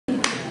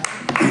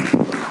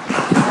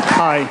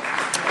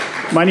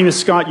Hi, my name is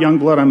Scott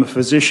Youngblood. I'm a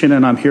physician,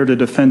 and I'm here to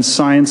defend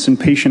science and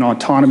patient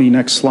autonomy.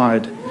 Next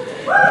slide.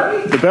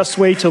 The best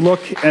way to look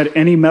at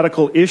any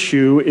medical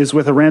issue is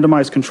with a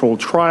randomized controlled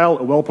trial.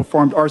 A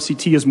well-performed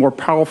RCT is more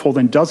powerful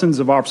than dozens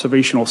of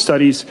observational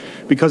studies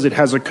because it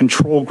has a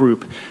control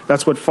group.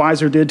 That's what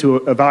Pfizer did to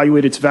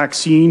evaluate its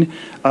vaccine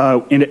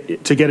to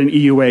get an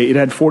EUA. It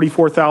had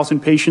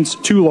 44,000 patients,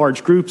 two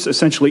large groups,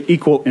 essentially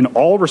equal in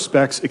all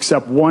respects,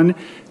 except one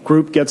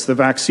group gets the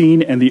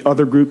vaccine and the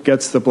other group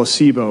gets the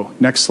placebo.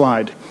 Next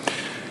slide.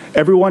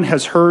 Everyone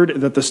has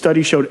heard that the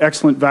study showed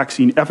excellent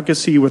vaccine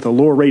efficacy with a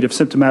lower rate of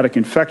symptomatic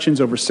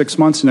infections over 6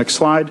 months. Next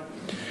slide.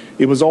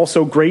 It was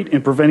also great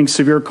in preventing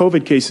severe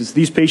COVID cases.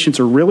 These patients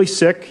are really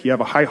sick. You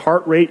have a high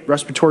heart rate,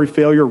 respiratory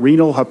failure,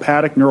 renal,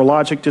 hepatic,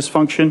 neurologic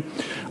dysfunction,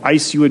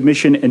 ICU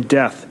admission, and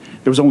death.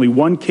 There was only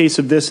one case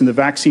of this in the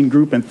vaccine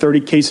group and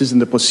 30 cases in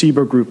the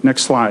placebo group.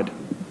 Next slide.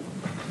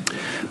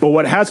 But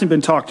what hasn't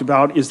been talked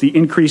about is the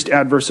increased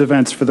adverse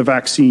events for the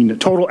vaccine.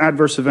 Total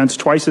adverse events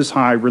twice as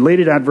high,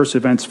 related adverse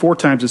events 4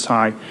 times as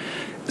high,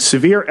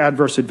 severe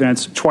adverse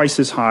events twice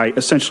as high.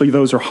 Essentially,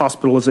 those are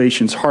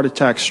hospitalizations, heart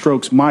attacks,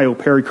 strokes,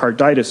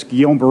 myopericarditis,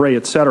 Guillain-Barré,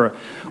 etc.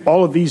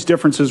 All of these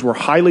differences were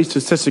highly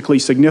statistically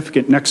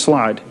significant. Next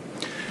slide.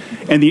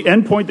 And the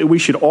endpoint that we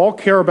should all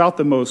care about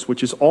the most,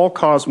 which is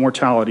all-cause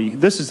mortality.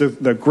 This is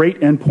the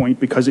great endpoint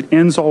because it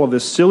ends all of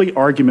this silly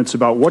arguments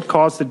about what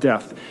caused the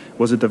death.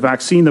 Was it the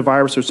vaccine, the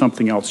virus, or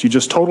something else? You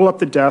just total up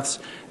the deaths,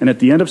 and at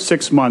the end of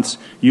 6 months,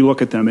 you look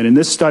at them. And in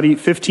this study,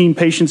 15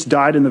 patients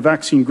died in the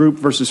vaccine group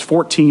versus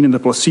 14 in the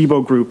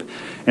placebo group.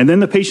 And then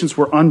the patients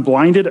were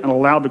unblinded and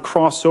allowed to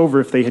cross over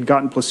if they had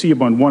gotten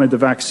placebo and wanted the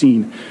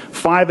vaccine.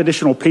 5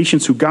 additional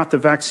patients who got the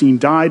vaccine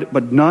died,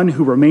 but none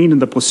who remained in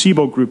the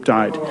placebo group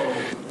died.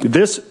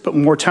 This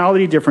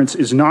mortality difference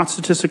is not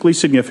statistically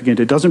significant.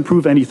 It doesn't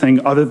prove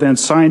anything other than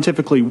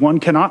scientifically one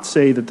cannot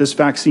say that this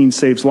vaccine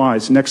saves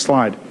lives. Next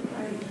slide.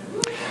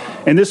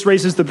 And this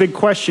raises the big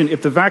question,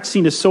 if the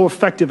vaccine is so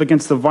effective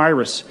against the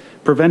virus,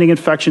 preventing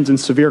infections and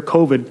severe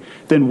COVID,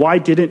 then why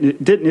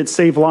didn't it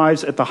save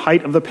lives at the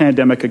height of the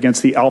pandemic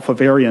against the Alpha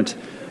variant?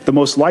 The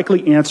most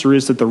likely answer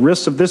is that the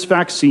risks of this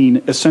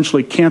vaccine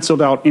essentially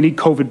canceled out any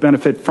COVID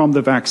benefit from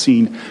the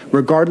vaccine.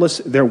 Regardless,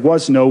 there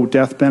was no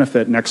death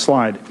benefit. Next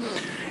slide.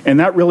 And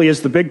that really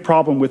is the big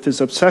problem with this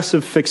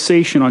obsessive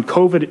fixation on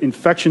COVID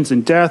infections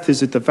and death.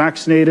 Is it the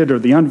vaccinated or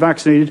the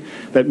unvaccinated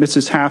that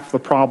misses half the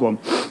problem?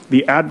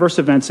 The adverse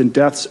events and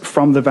deaths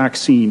from the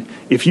vaccine.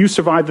 If you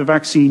survive the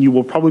vaccine, you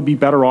will probably be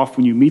better off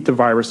when you meet the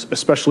virus,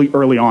 especially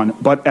early on,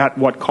 but at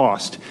what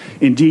cost?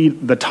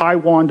 Indeed, the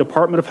Taiwan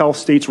Department of Health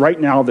states right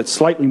now that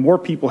slightly more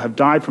people have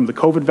died from the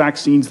COVID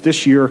vaccines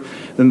this year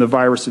than the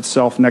virus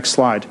itself. Next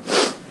slide.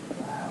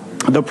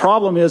 The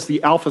problem is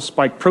the alpha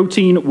spike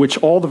protein, which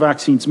all the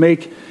vaccines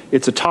make.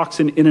 It's a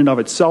toxin in and of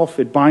itself.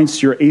 It binds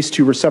to your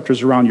ACE2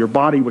 receptors around your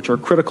body, which are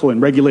critical in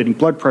regulating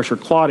blood pressure,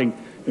 clotting,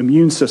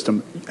 immune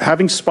system.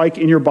 Having spike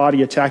in your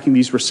body attacking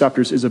these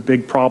receptors is a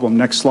big problem.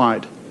 Next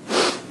slide.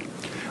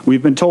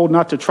 We've been told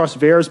not to trust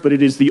VAERS, but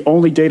it is the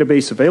only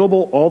database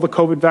available. All the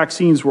COVID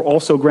vaccines were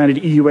also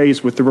granted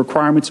EUAs with the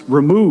requirements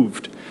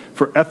removed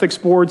for ethics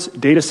boards,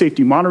 data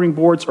safety monitoring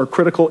boards, or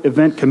critical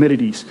event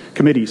committees.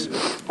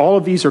 All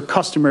of these are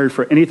customary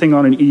for anything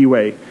on an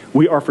EUA.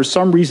 We are, for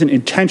some reason,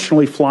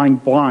 intentionally flying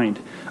blind.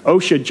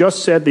 OSHA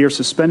just said they are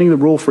suspending the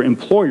rule for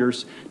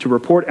employers to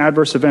report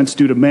adverse events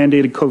due to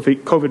mandated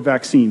COVID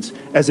vaccines.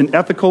 As an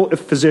ethical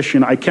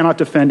physician, I cannot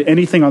defend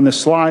anything on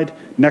this slide.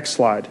 Next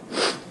slide.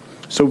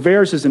 So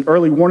VAERS is an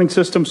early warning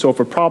system, so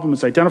if a problem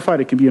is identified,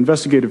 it can be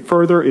investigated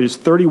further. It is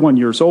 31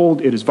 years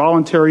old. It is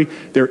voluntary.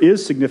 There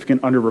is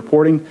significant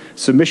underreporting.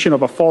 Submission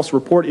of a false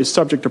report is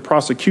subject to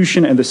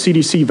prosecution, and the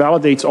CDC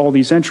validates all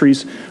these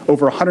entries.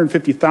 Over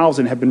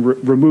 150,000 have been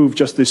removed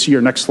just this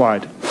year. Next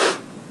slide.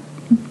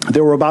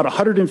 There were about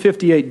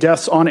 158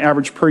 deaths on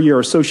average per year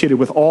associated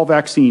with all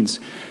vaccines.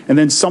 And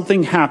then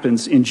something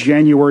happens in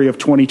January of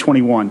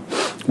 2021.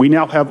 We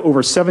now have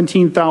over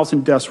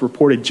 17,000 deaths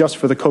reported just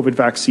for the COVID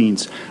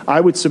vaccines.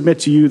 I would submit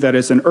to you that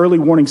as an early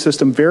warning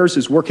system, VAERS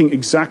is working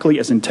exactly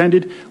as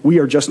intended. We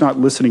are just not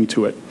listening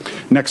to it.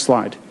 Next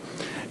slide.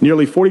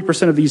 Nearly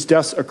 40% of these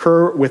deaths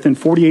occur within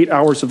 48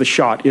 hours of the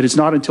shot. It is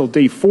not until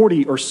day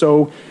 40 or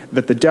so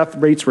that the death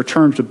rates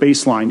return to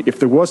baseline. If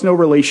there was no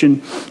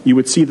relation, you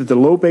would see that the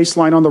low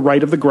baseline on the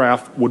right of the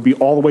graph would be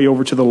all the way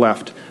over to the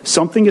left.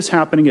 Something is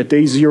happening at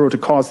day 0 to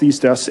cause these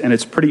deaths, and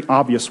it's pretty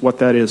obvious what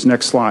that is.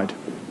 Next slide.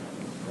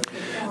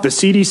 The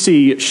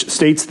CDC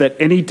states that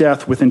any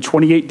death within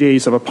 28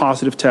 days of a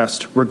positive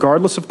test,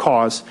 regardless of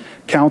cause,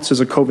 counts as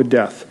a COVID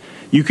death.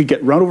 You could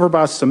get run over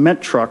by a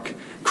cement truck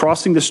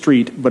crossing the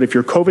street, but if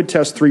your COVID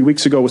test 3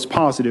 weeks ago was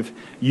positive,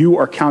 you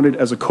are counted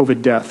as a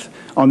COVID death.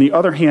 On the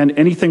other hand,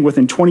 anything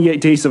within 28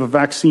 days of a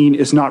vaccine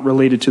is not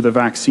related to the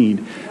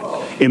vaccine.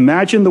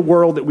 Imagine the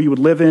world that we would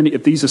live in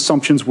if these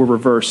assumptions were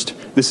reversed.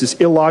 This is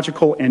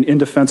illogical and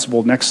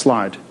indefensible. Next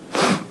slide.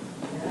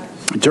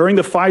 During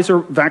the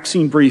Pfizer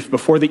vaccine brief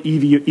before the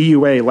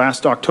EUA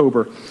last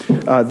October,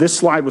 this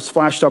slide was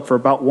flashed up for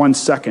about 1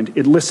 second.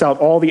 It lists out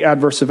all the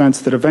adverse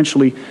events that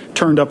eventually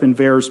turned up in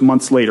VAERS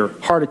months later: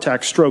 heart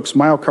attacks, strokes,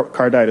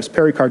 myocarditis,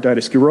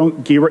 pericarditis,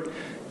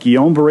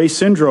 Guillain-Barré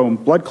syndrome,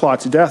 blood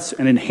clots, deaths,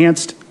 and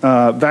enhanced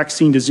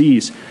vaccine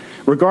disease.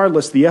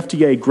 Regardless, the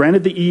FDA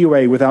granted the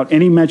EUA without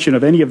any mention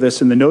of any of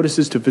this in the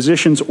notices to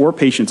physicians or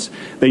patients.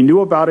 They knew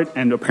about it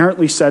and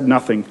apparently said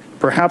nothing.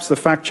 Perhaps the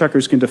fact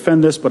checkers can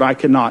defend this, but I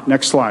cannot.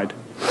 Next slide.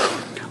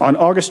 On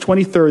August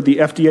 23rd, the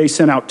FDA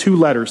sent out 2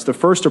 letters. The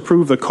first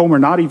approved the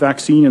Comirnaty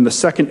vaccine, and the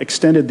second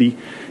extended the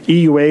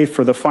EUA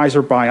for the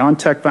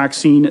Pfizer-BioNTech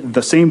vaccine,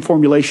 the same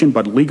formulation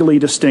but legally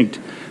distinct.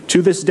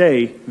 To this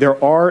day,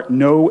 there are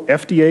no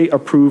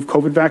FDA-approved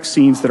COVID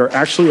vaccines that are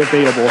actually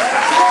available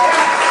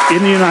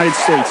in the United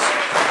States.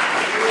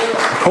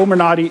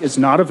 Comirnaty is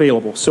not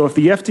available. So if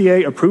the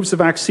FDA approves the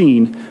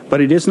vaccine, but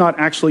it is not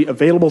actually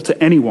available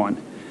to anyone,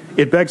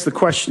 it begs the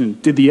question,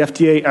 did the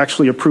FDA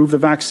actually approve the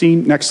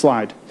vaccine? Next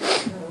slide.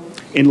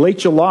 In late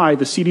July,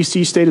 the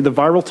CDC stated the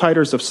viral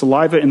titers of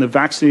saliva in the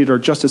vaccinated are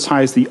just as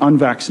high as the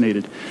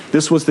unvaccinated.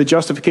 This was the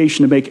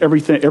justification to make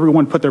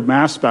everyone put their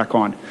masks back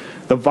on.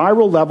 The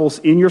viral levels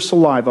in your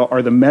saliva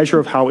are the measure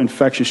of how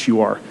infectious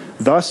you are.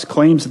 Thus,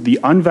 claims that the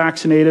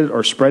unvaccinated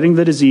are spreading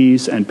the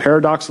disease and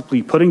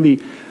paradoxically putting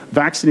the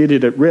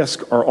vaccinated at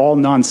risk are all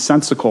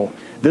nonsensical.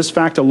 This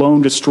fact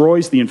alone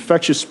destroys the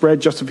infectious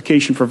spread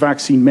justification for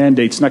vaccine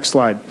mandates. Next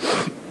slide.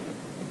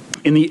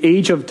 In the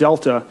age of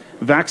Delta,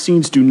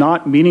 vaccines do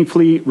not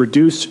meaningfully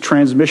reduce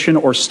transmission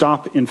or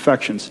stop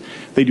infections.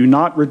 They do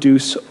not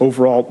reduce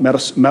overall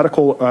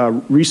medical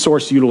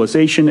resource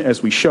utilization,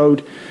 as we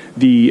showed.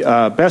 The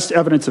best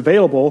evidence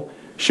available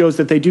shows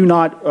that they do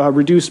not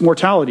reduce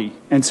mortality.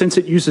 And since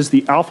it uses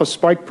the alpha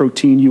spike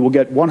protein, you will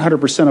get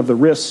 100% of the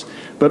risks,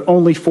 but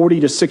only 40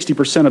 to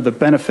 60% of the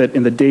benefit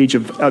in the age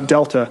of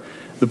Delta.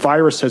 The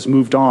virus has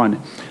moved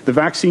on. The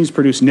vaccines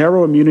produce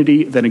narrow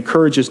immunity that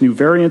encourages new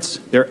variants.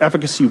 Their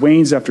efficacy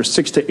wanes after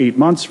 6 to 8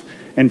 months.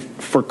 And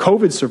for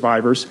COVID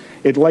survivors,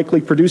 it likely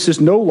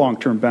produces no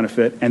long-term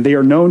benefit, and they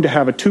are known to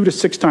have a 2 to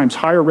 6 times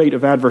higher rate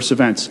of adverse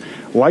events.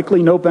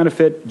 Likely no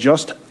benefit,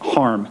 just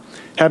harm.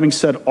 Having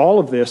said all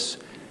of this,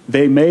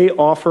 they may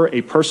offer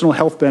a personal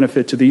health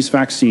benefit to these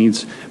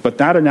vaccines, but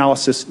that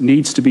analysis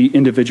needs to be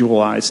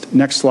individualized.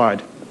 Next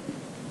slide.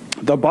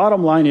 The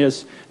bottom line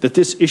is that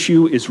this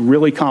issue is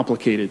really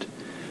complicated.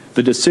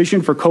 The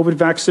decision for COVID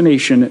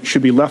vaccination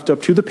should be left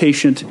up to the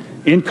patient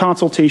in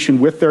consultation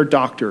with their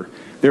doctor.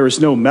 There is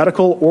no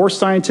medical or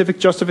scientific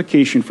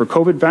justification for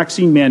COVID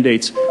vaccine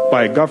mandates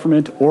by a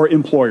government or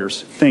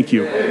employers. Thank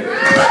you.